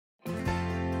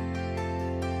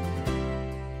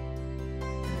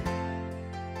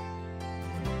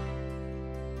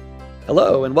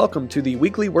Hello, and welcome to the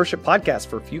weekly worship podcast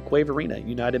for Fuquay Arena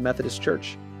United Methodist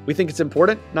Church. We think it's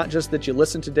important, not just that you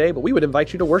listen today, but we would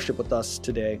invite you to worship with us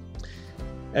today.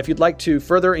 If you'd like to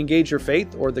further engage your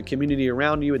faith or the community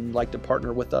around you and like to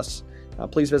partner with us,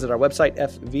 please visit our website,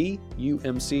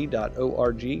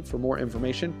 fvumc.org, for more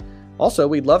information. Also,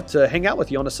 we'd love to hang out with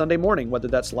you on a Sunday morning, whether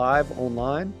that's live,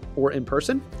 online, or in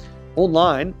person.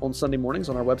 Online on Sunday mornings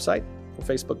on our website, or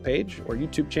Facebook page, or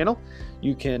YouTube channel.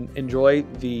 You can enjoy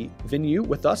the venue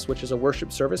with us, which is a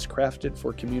worship service crafted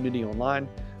for community online,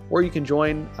 or you can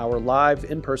join our live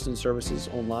in-person services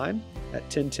online at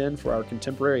 10:10 for our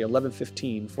contemporary,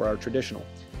 11:15 for our traditional.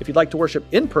 If you'd like to worship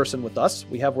in person with us,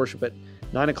 we have worship at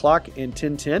 9 o'clock and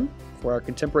 10:10 for our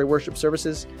contemporary worship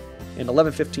services, and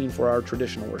 11:15 for our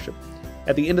traditional worship.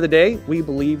 At the end of the day, we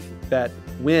believe that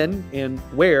when and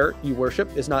where you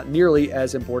worship is not nearly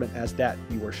as important as that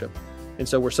you worship. And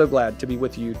so we're so glad to be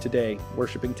with you today,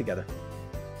 worshiping together.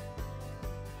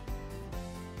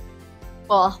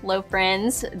 Well, hello,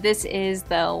 friends. This is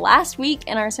the last week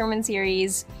in our sermon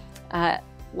series,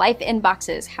 Life in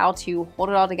Boxes, How to Hold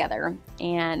It All Together.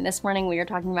 And this morning we are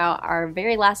talking about our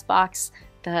very last box,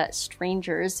 the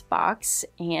Strangers box.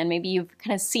 And maybe you've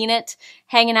kind of seen it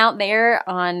hanging out there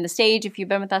on the stage if you've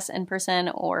been with us in person,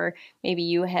 or maybe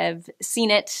you have seen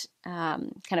it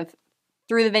kind of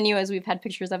through the venue as we've had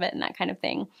pictures of it and that kind of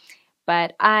thing.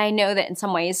 But I know that in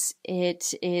some ways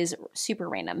it is super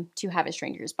random to have a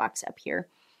Strangers box up here.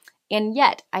 And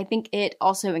yet I think it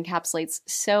also encapsulates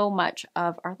so much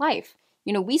of our life.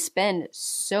 You know, we spend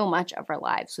so much of our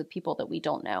lives with people that we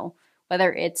don't know,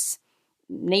 whether it's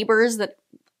neighbors that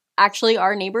actually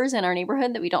are neighbors in our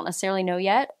neighborhood that we don't necessarily know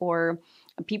yet, or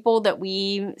people that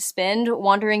we spend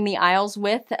wandering the aisles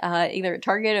with, either at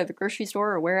Target or the grocery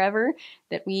store or wherever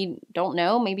that we don't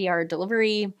know, maybe our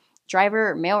delivery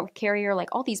driver or mail carrier. Like,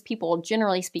 all these people,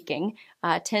 generally speaking,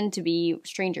 tend to be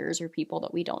strangers or people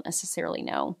that we don't necessarily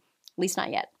know, at least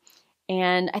not yet.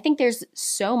 And I think there's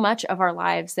so much of our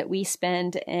lives that we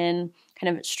spend in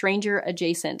kind of stranger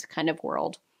adjacent kind of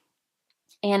world.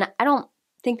 And I don't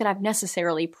think that I've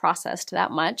necessarily processed that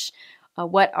much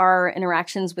what our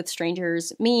interactions with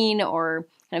strangers mean, or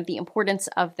kind of the importance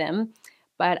of them.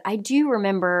 But I do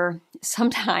remember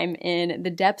sometime in the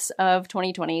depths of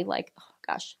 2020, like, oh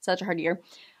gosh, such a hard year,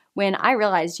 when I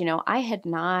realized, you know, I had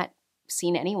not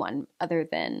seen anyone other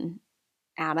than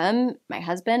Adam, my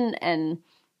husband, and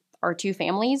our two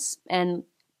families. And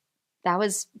that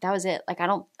was it. Like, I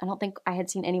don't think I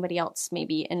had seen anybody else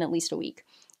maybe in at least a week,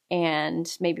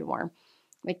 and maybe more.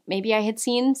 Like, maybe I had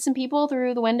seen some people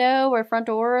through the window or front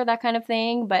door, that kind of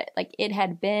thing, but like, it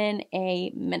had been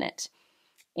a minute.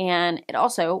 And it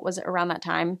also was around that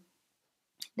time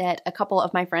that a couple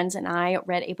of my friends and I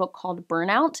read a book called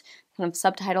Burnout. Kind of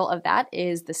subtitle of that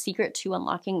is The Secret to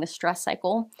Unlocking the Stress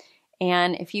Cycle.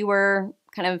 And if you were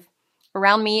kind of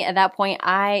around me at that point,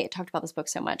 I talked about this book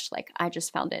so much. Like, I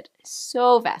just found it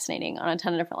so fascinating on a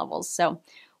ton of different levels. So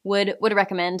would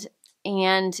recommend.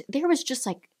 And there was just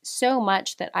like so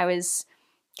much that I was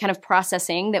kind of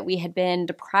processing that we had been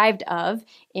deprived of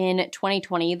in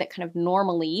 2020 that kind of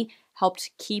normally helped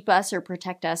keep us or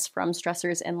protect us from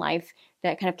stressors in life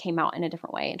that kind of came out in a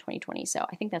different way in 2020. So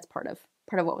I think that's part of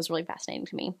what was really fascinating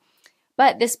to me.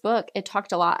 But this book, it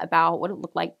talked a lot about what it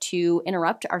looked like to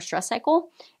interrupt our stress cycle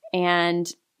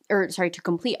to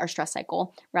complete our stress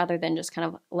cycle rather than just kind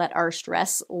of let our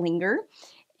stress linger.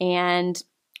 And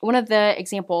one of the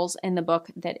examples in the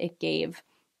book that it gave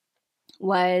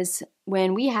was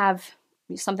when we have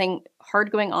something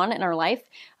hard going on in our life.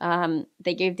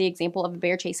 They gave the example of a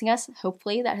bear chasing us.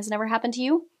 Hopefully that has never happened to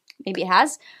you. Maybe it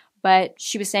has. But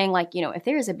she was saying, like, you know, if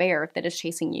there is a bear that is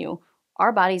chasing you,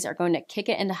 our bodies are going to kick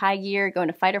it into high gear, go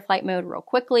into fight or flight mode real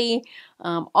quickly.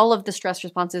 All of the stress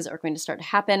responses are going to start to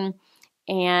happen.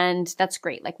 And that's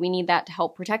great. Like, we need that to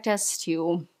help protect us,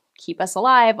 to keep us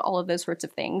alive, all of those sorts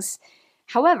of things.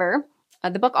 However,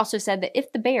 the book also said that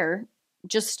if the bear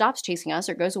just stops chasing us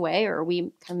or goes away, or we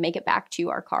kind of make it back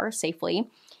to our car safely,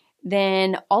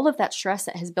 then all of that stress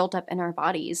that has built up in our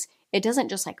bodies, it doesn't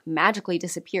just like magically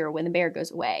disappear when the bear goes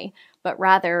away, but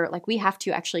rather like we have to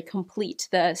actually complete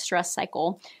the stress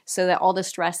cycle so that all the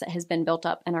stress that has been built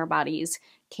up in our bodies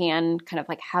can kind of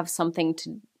like have somewhere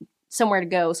to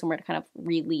go, somewhere to kind of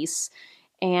release.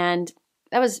 And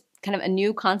that was kind of a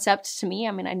new concept to me.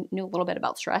 I mean, I knew a little bit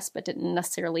about stress, but didn't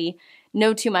necessarily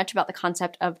know too much about the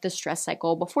concept of the stress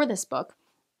cycle before this book.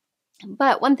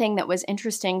 But one thing that was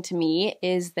interesting to me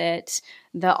is that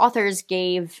the authors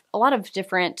gave a lot of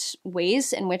different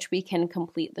ways in which we can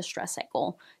complete the stress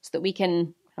cycle so that we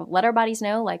can kind of let our bodies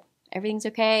know, like, everything's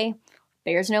okay,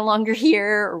 bear's no longer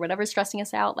here, or whatever's stressing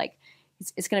us out, like,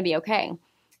 it's going to be okay.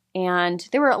 And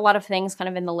there were a lot of things kind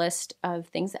of in the list of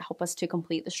things that help us to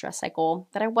complete the stress cycle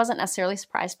that I wasn't necessarily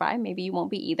surprised by. Maybe you won't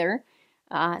be either,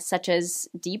 such as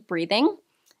deep breathing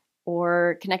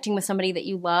or connecting with somebody that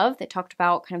you love. They talked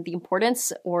about kind of the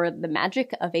importance or the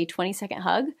magic of a 20-second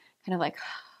hug, kind of like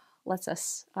lets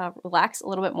us relax a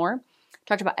little bit more.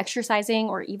 Talked about exercising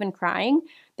or even crying,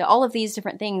 that all of these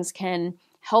different things can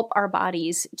help our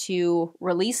bodies to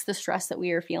release the stress that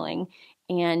we are feeling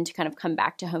and to kind of come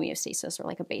back to homeostasis or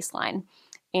like a baseline.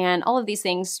 And all of these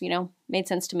things, made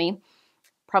sense to me.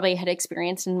 Probably had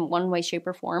experienced in one way, shape,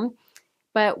 or form.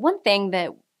 But one thing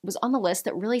that was on the list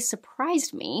that really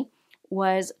surprised me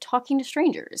was talking to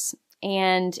strangers.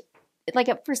 And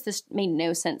at first this made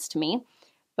no sense to me.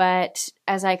 But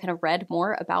as I kind of read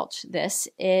more about this,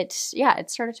 it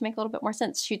started to make a little bit more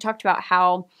sense. She talked about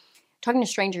how talking to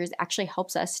strangers actually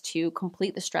helps us to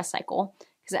complete the stress cycle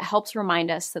because it helps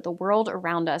remind us that the world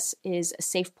around us is a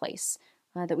safe place,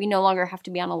 that we no longer have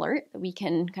to be on alert, that we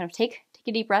can kind of take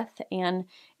a deep breath and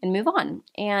move on.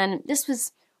 And this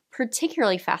was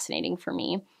particularly fascinating for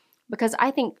me because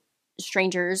I think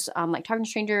strangers, like talking to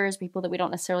strangers, people that we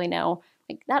don't necessarily know,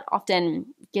 like that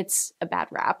often gets a bad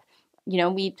rap.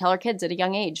 We tell our kids at a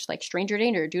young age, like stranger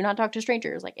danger, do not talk to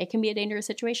strangers. Like it can be a dangerous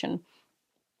situation.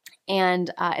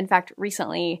 And in fact,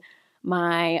 recently,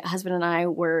 my husband and I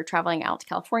were traveling out to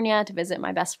California to visit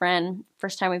my best friend.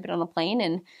 First time we've been on a plane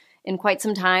in quite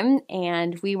some time.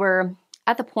 And we were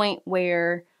at the point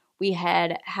where we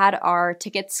had our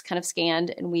tickets kind of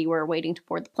scanned and we were waiting to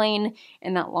board the plane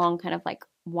in that long kind of like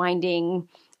winding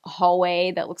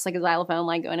hallway that looks like a xylophone,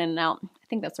 like going in and out. I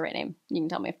think that's the right name. You can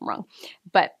tell me if I'm wrong.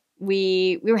 But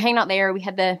we were hanging out there. We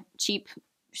had the cheap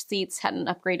seats, hadn't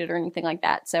upgraded or anything like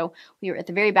that. So we were at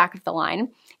the very back of the line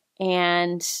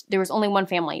and there was only one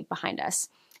family behind us.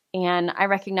 And I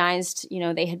recognized,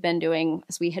 they had been doing,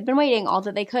 as we had been waiting, all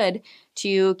that they could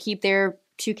to keep their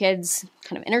two kids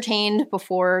kind of entertained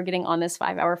before getting on this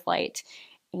 5-hour flight.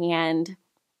 And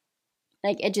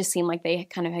it just seemed like they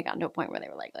kind of had gotten to a point where they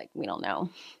were like, we don't know.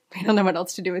 We don't know what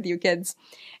else to do with you kids.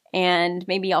 And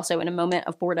maybe also in a moment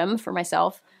of boredom for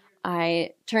myself,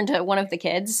 I turned to one of the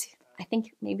kids, I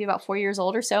think maybe about 4 years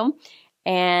old or so,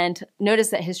 and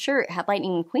noticed that his shirt had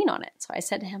Lightning McQueen on it. So I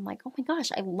said to him, oh my gosh,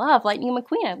 I love Lightning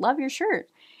McQueen. I love your shirt.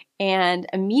 And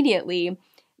immediately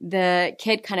the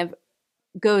kid kind of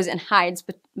goes and hides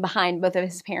behind both of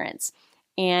his parents.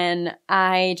 And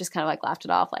I just kind of laughed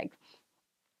it off,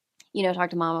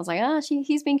 talked to mom. I was like,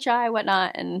 he's being shy,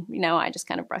 whatnot. And, I just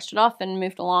kind of brushed it off and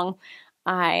moved along.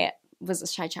 I was a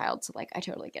shy child, so I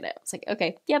totally get it. It's like,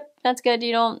 okay, yep, that's good.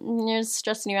 You're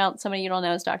stressing you out. Somebody you don't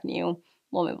know is talking to you.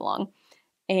 We'll move along.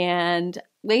 And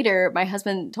later, my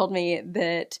husband told me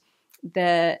that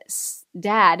the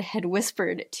dad had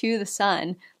whispered to the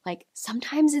son,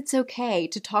 sometimes it's okay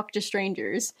to talk to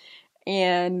strangers.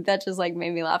 And that just made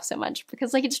me laugh so much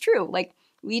because it's true.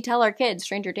 We tell our kids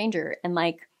stranger danger and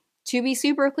to be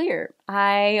super clear,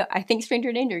 I think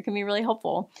stranger danger can be really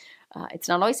helpful. It's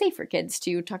not always safe for kids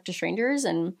to talk to strangers,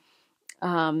 and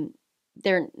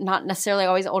they're not necessarily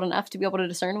always old enough to be able to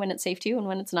discern when it's safe to and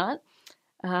when it's not.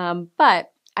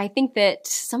 But I think that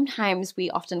sometimes we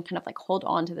often kind of hold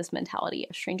on to this mentality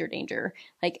of stranger danger,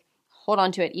 hold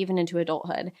on to it even into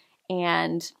adulthood.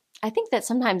 And I think that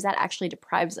sometimes that actually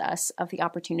deprives us of the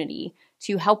opportunity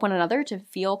to help one another to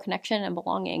feel connection and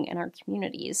belonging in our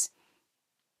communities.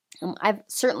 I've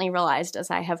certainly realized as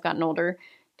I have gotten older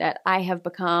that I have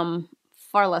become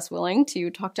far less willing to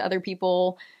talk to other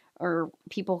people or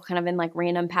people kind of in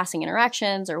random passing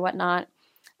interactions or whatnot.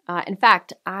 In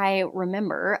fact, I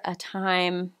remember a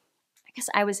time, I guess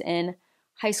I was in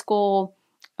high school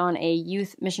on a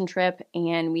youth mission trip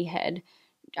and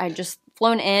I'd just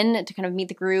flown in to kind of meet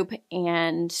the group,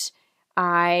 and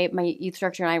my youth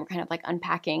director and I were kind of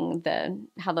unpacking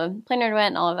how the plane ride went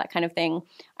and all of that kind of thing.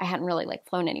 I hadn't really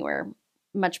flown anywhere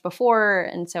much before,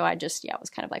 and so I just was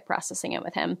kind of processing it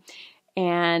with him.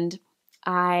 And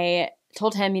I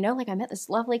told him, I met this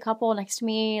lovely couple next to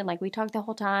me, and we talked the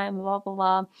whole time, blah blah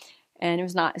blah. And it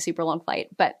was not a super long flight,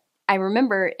 but I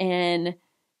remember in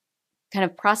kind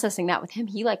of processing that with him,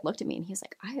 he looked at me and he's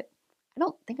like, I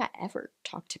don't think I ever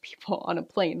talked to people on a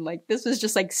plane. This was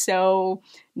just so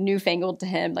newfangled to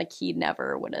him. He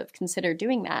never would have considered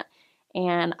doing that.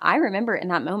 And I remember in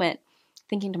that moment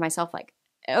thinking to myself, I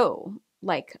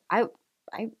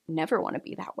never want to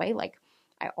be that way.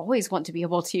 I always want to be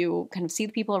able to kind of see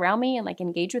the people around me and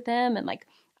engage with them. And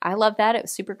I love that. It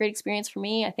was a super great experience for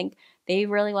me. I think they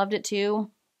really loved it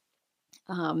too.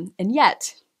 And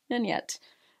yet,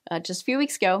 just a few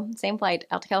weeks ago, same flight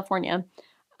out to California,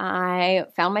 I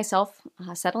found myself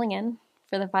settling in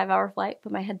for the 5-hour flight,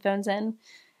 put my headphones in,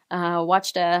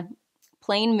 watched a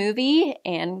plain movie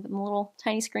and a little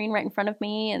tiny screen right in front of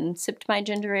me and sipped my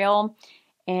ginger ale.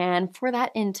 And for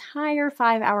that entire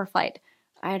 5-hour flight,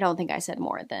 I don't think I said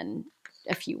more than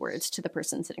a few words to the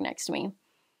person sitting next to me.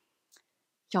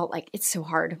 Y'all, like, it's so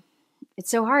hard.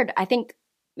 It's so hard. I think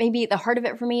maybe the heart of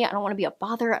it for me, I don't want to be a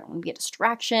bother. I don't want to be a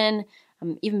distraction.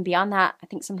 Even beyond that, I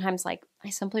think sometimes like I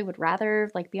simply would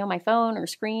rather like be on my phone or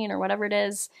screen or whatever it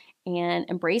is and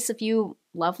embrace a few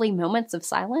lovely moments of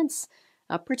silence,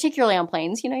 particularly on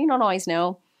planes. You don't always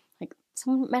know. Like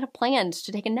someone might have planned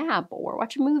to take a nap or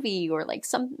watch a movie or like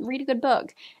read a good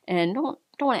book, and don't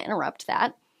want to interrupt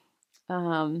that.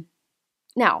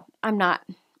 Now, I'm not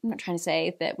trying to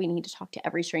say that we need to talk to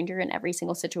every stranger in every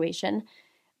single situation,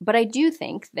 but I do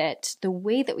think that the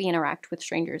way that we interact with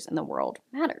strangers in the world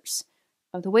matters.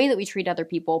 The way that we treat other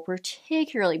people,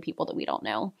 particularly people that we don't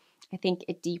know, I think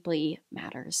it deeply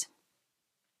matters.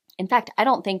 In fact, I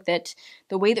don't think that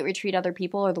the way that we treat other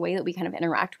people or the way that we kind of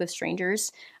interact with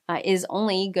strangers is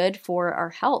only good for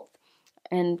our health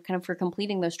and kind of for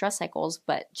completing those stress cycles.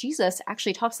 But Jesus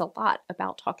actually talks a lot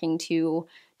about talking to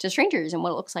strangers and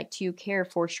what it looks like to care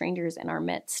for strangers in our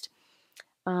midst.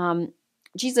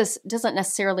 Jesus doesn't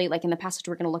necessarily, like in the passage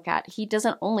we're going to look at, he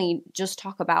doesn't only just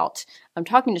talk about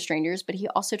talking to strangers, but he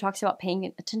also talks about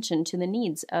paying attention to the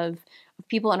needs of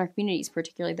people in our communities,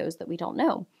 particularly those that we don't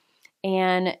know.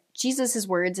 And Jesus's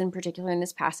words in particular in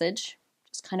this passage,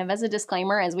 just kind of as a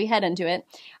disclaimer as we head into it,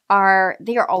 are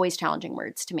always challenging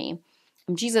words to me.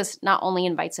 Jesus not only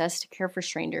invites us to care for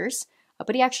strangers,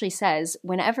 but he actually says,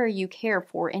 whenever you care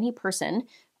for any person,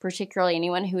 particularly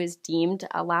anyone who is deemed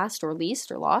last or least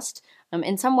or lost,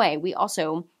 in some way, we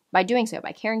also, by doing so,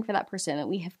 by caring for that person, that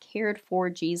we have cared for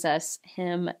Jesus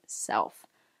himself.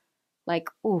 Like,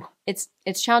 ooh, it's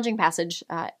a challenging passage.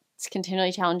 It's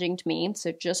continually challenging to me,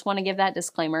 so just want to give that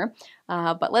disclaimer.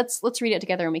 But let's read it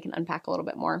together and we can unpack a little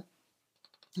bit more.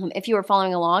 If you are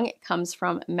following along, it comes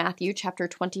from Matthew chapter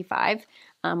 25.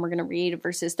 We're going to read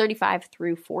verses 35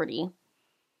 through 40.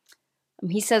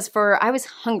 He says, "For I was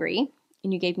hungry,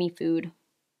 and you gave me food.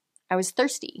 I was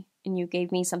thirsty, and you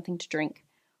gave me something to drink.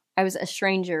 I was a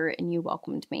stranger, and you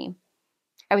welcomed me.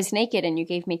 I was naked, and you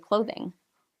gave me clothing.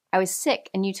 I was sick,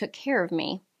 and you took care of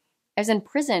me. I was in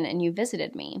prison, and you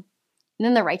visited me." And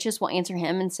then the righteous will answer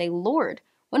him and say, "Lord,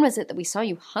 when was it that we saw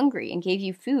you hungry and gave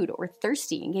you food, or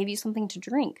thirsty and gave you something to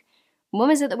drink? When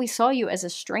was it that we saw you as a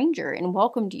stranger and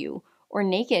welcomed you, or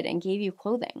naked and gave you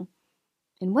clothing?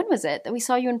 And when was it that we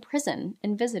saw you in prison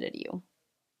and visited you?"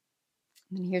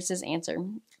 And here's his answer.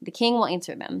 The king will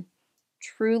answer them,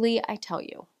 "Truly I tell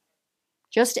you,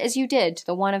 just as you did to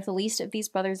the one of the least of these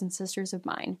brothers and sisters of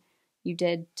mine, you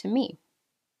did to me."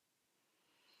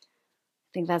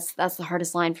 I think that's the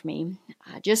hardest line for me.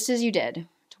 Just as you did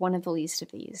to one of the least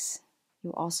of these,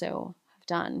 you also have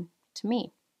done to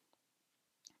me.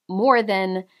 More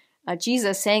than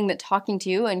Jesus saying that talking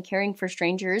to and caring for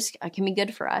strangers can be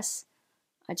good for us,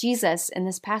 Jesus in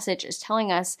this passage is telling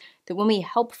us that when we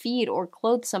help feed or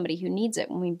clothe somebody who needs it,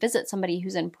 when we visit somebody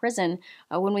who's in prison,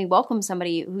 when we welcome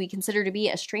somebody who we consider to be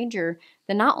a stranger,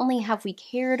 then not only have we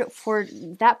cared for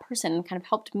that person and kind of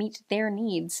helped meet their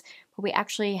needs, but we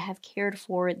actually have cared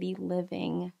for the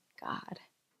living God.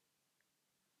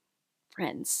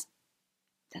 Friends,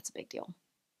 that's a big deal.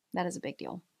 That is a big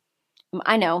deal.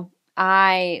 I know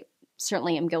I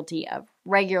certainly am guilty of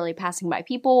regularly passing by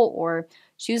people or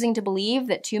choosing to believe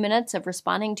that 2 minutes of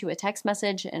responding to a text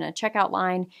message in a checkout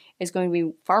line is going to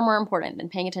be far more important than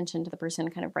paying attention to the person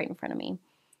kind of right in front of me.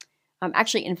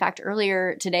 Actually, in fact,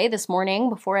 earlier today, this morning,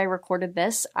 before I recorded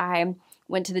this, I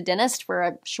went to the dentist for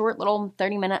a short little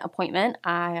 30-minute appointment.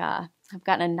 I've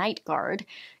gotten a night guard.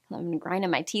 I've been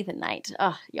grinding my teeth at night.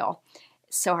 Ugh, y'all,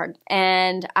 it's so hard.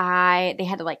 And they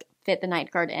had to like fit the night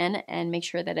guard in and make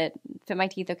sure that it fit my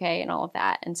teeth okay and all of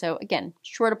that. And so again,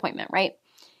 short appointment, right?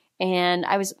 And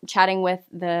I was chatting with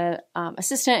the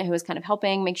assistant who was kind of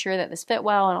helping make sure that this fit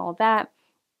well and all of that.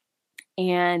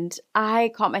 And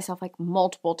I caught myself like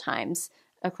multiple times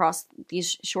across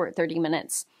these short 30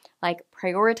 minutes, like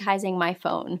prioritizing my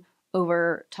phone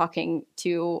over talking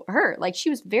to her. Like she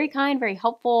was very kind, very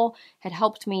helpful, had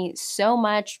helped me so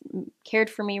much, cared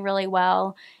for me really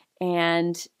well.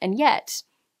 And yet,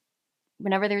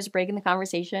 whenever there was a break in the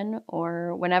conversation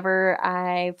or whenever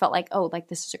I felt like, oh, like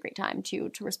this is a great time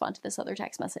to respond to this other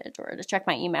text message or to check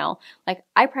my email, like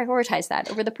I prioritize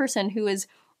that over the person who is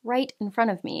right in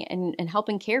front of me and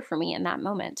helping care for me in that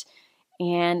moment.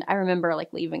 And I remember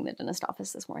like leaving the dentist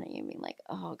office this morning and being like,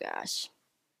 oh gosh,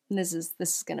 this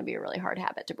is going to be a really hard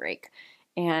habit to break.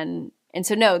 And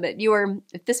so know that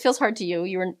if this feels hard to you,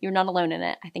 you're not alone in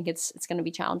it. I think it's going to be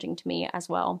challenging to me as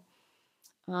well.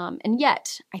 And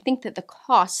yet, I think that the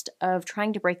cost of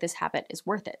trying to break this habit is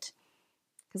worth it.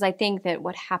 Because I think that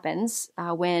what happens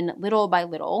when little by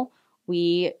little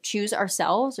we choose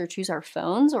ourselves or choose our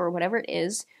phones or whatever it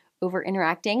is over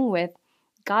interacting with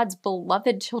God's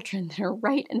beloved children that are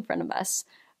right in front of us,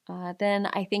 then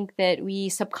I think that we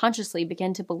subconsciously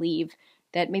begin to believe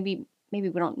that maybe we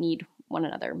don't need one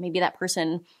another. Maybe that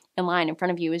person in line in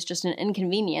front of you is just an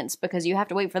inconvenience because you have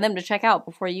to wait for them to check out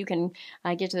before you can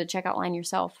get to the checkout line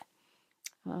yourself.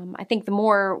 I think the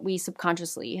more we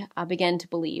subconsciously begin to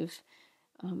believe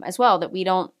as well that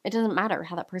it doesn't matter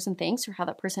how that person thinks or how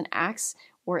that person acts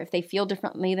or if they feel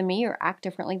differently than me or act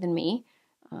differently than me.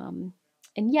 And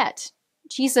yet,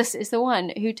 Jesus is the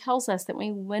one who tells us that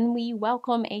when we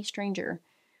welcome a stranger,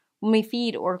 when we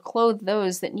feed or clothe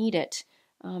those that need it,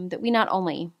 that we not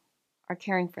only are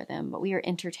caring for them, but we are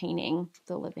entertaining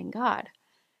the living God.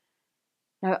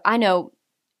 Now, I know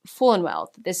full and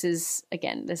well that this is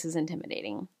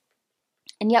intimidating.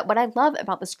 And yet what I love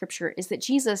about the scripture is that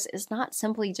Jesus is not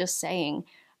simply just saying,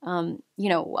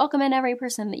 welcome in every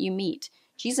person that you meet.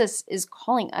 Jesus is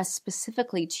calling us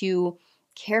specifically to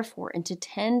care for and to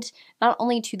tend not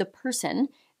only to the person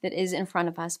that is in front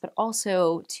of us, but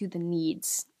also to the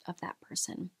needs of that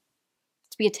person.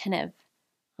 To be attentive.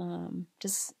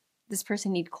 Does this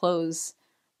person need clothes?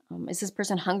 Is this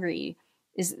person hungry?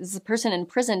 Is the person in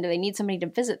prison? Do they need somebody to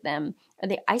visit them? Are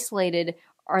they isolated?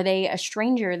 Are they a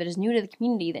stranger that is new to the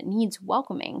community that needs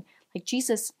welcoming? Like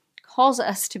Jesus calls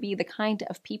us to be the kind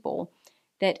of people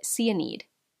that see a need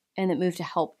and that move to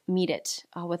help meet it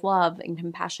with love and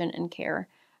compassion and care,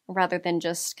 rather than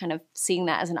just kind of seeing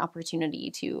that as an opportunity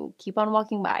to keep on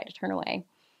walking by, to turn away.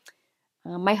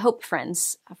 My hope,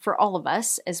 friends, for all of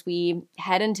us as we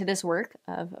head into this work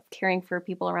of caring for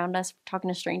people around us, talking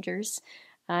to strangers,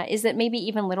 is that maybe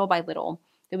even little by little,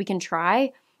 that we can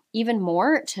try even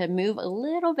more to move a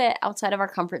little bit outside of our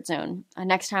comfort zone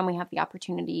next time we have the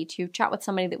opportunity to chat with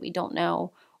somebody that we don't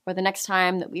know, or the next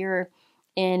time that we're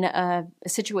in a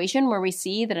situation where we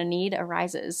see that a need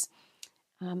arises.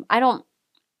 I don't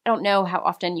know how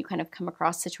often you kind of come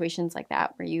across situations like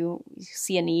that where you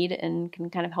see a need and can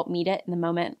kind of help meet it in the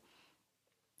moment.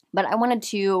 But I wanted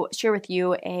to share with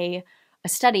you a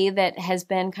study that has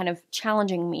been kind of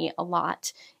challenging me a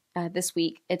lot this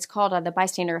week. It's called the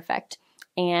bystander effect,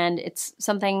 and it's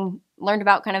something learned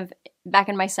about kind of back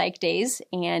in my psych days,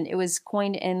 and it was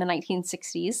coined in the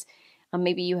 1960s.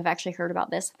 Maybe you have actually heard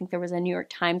about this. I think there was a New York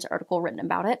Times article written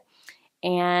about it,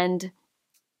 and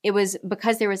it was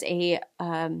because there was a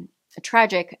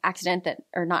tragic accident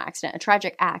a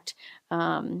tragic act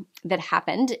that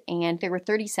happened, and there were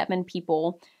 37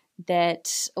 people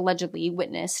that allegedly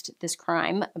witnessed this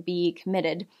crime be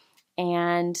committed,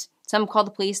 and some called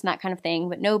the police and that kind of thing,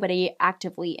 but nobody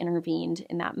actively intervened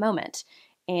in that moment.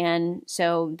 And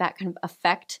so that kind of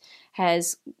effect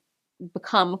has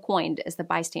become coined as the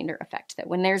bystander effect, that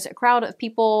when there's a crowd of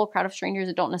people, crowd of strangers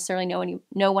that don't necessarily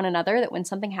know one another, that when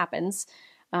something happens,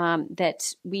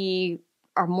 that we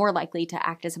are more likely to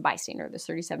act as a bystander, there's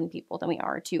 37 people, than we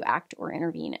are to act or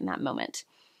intervene in that moment.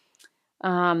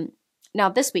 Now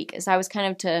this week, as I was kind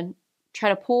of to try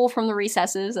to pull from the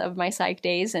recesses of my psych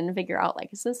days and figure out,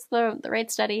 like, is this the right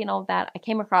study and all of that, I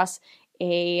came across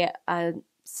a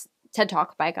TED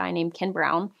Talk by a guy named Ken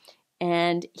Brown,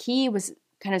 and he was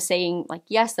kind of saying, like,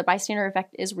 yes, the bystander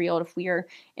effect is real. If we are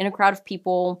in a crowd of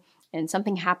people and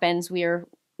something happens, we are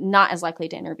not as likely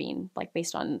to intervene, like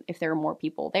based on if there are more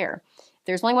people there. If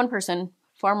there's only one person,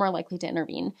 far more likely to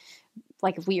intervene,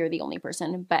 like if we are the only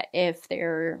person. But if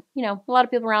there are, a lot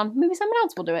of people around, maybe someone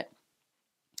else will do it.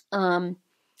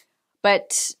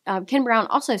 But Ken Brown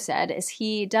also said, as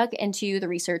he dug into the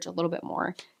research a little bit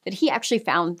more, that he actually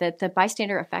found that the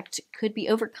bystander effect could be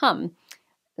overcome,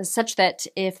 such that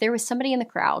if there was somebody in the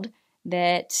crowd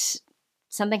that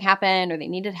something happened or they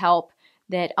needed help,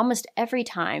 that almost every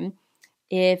time,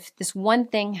 if this one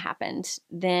thing happened,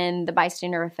 then the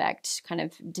bystander effect kind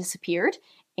of disappeared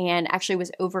and actually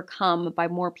was overcome by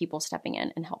more people stepping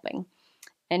in and helping.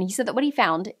 And he said that what he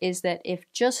found is that if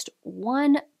just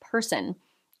one person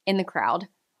in the crowd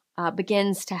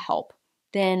begins to help,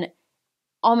 then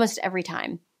almost every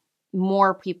time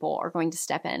more people are going to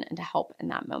step in and to help in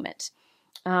that moment.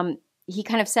 He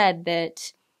kind of said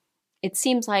that it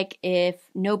seems like if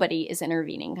nobody is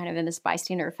intervening kind of in this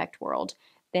bystander effect world,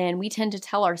 then we tend to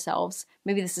tell ourselves,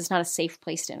 maybe this is not a safe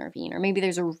place to intervene, or maybe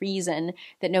there's a reason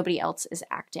that nobody else is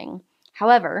acting.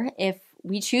 However, if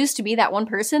we choose to be that one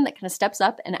person that kind of steps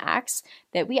up and acts,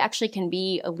 that we actually can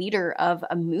be a leader of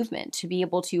a movement to be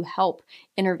able to help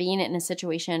intervene in a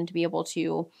situation, to be able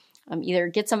to either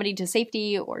get somebody to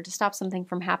safety or to stop something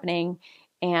from happening.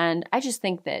 And I just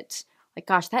think that like,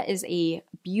 gosh, that is a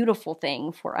beautiful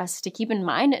thing for us to keep in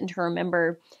mind and to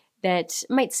remember that it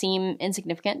might seem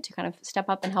insignificant to kind of step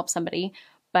up and help somebody.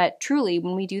 But truly,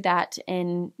 when we do that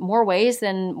in more ways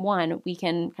than one, we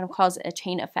can kind of cause a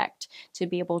chain effect to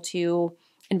be able to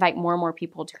invite more and more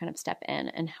people to kind of step in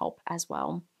and help as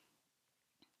well.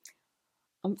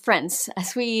 Friends,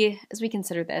 as we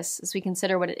consider this, as we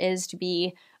consider what it is to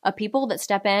be a people that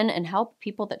step in and help,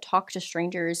 people that talk to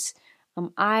strangers,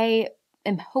 I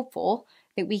am hopeful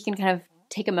that we can kind of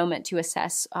take a moment to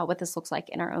assess what this looks like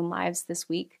in our own lives this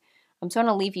week. So I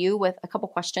want to leave you with a couple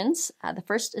questions. The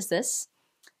first is this: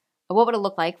 what would it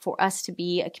look like for us to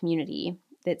be a community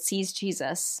that sees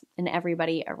Jesus in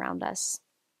everybody around us?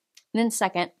 And then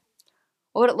second,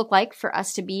 what would it look like for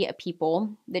us to be a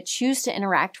people that choose to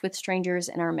interact with strangers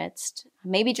in our midst,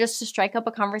 maybe just to strike up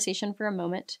a conversation for a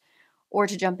moment or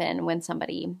to jump in when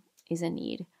somebody is in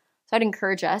need? So I'd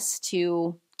encourage us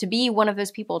to be one of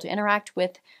those people, to interact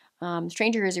with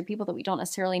strangers or people that we don't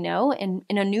necessarily know in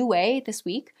a new way this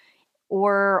week,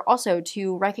 or also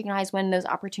to recognize when those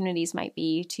opportunities might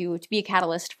be to be a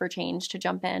catalyst for change, to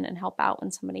jump in and help out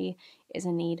when somebody is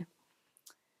in need.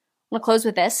 I'm going to close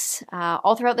with this.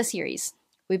 All throughout the series,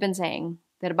 we've been saying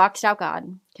that a boxed out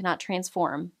God cannot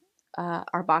transform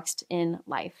our boxed in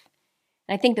life.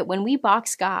 And I think that when we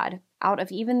box God out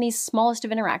of even these smallest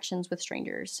of interactions with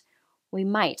strangers, we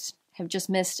might have just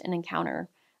missed an encounter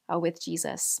with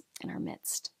Jesus in our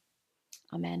midst.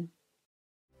 Amen.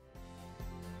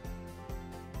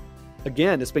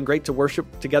 Again, it's been great to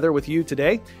worship together with you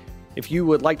today. If you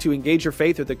would like to engage your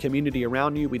faith with the community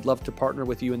around you, we'd love to partner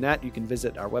with you in that. You can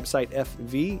visit our website,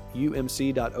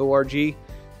 fvumc.org,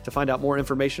 to find out more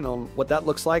information on what that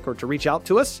looks like or to reach out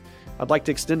to us. I'd like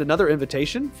to extend another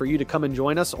invitation for you to come and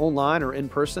join us online or in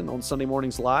person on Sunday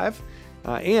mornings live.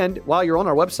 And while you're on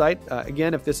our website,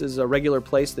 again, if this is a regular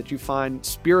place that you find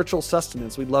spiritual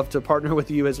sustenance, we'd love to partner with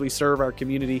you as we serve our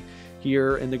community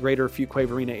here in the greater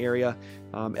Fuquay-Varina area.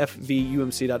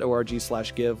 fvumc.org/give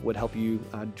would help you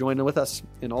join in with us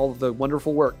in all of the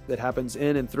wonderful work that happens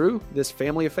in and through this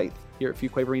family of faith here at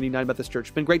Fuquay-Varina United Methodist Church.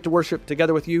 It's been great to worship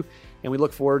together with you, and we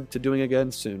look forward to doing it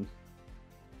again soon.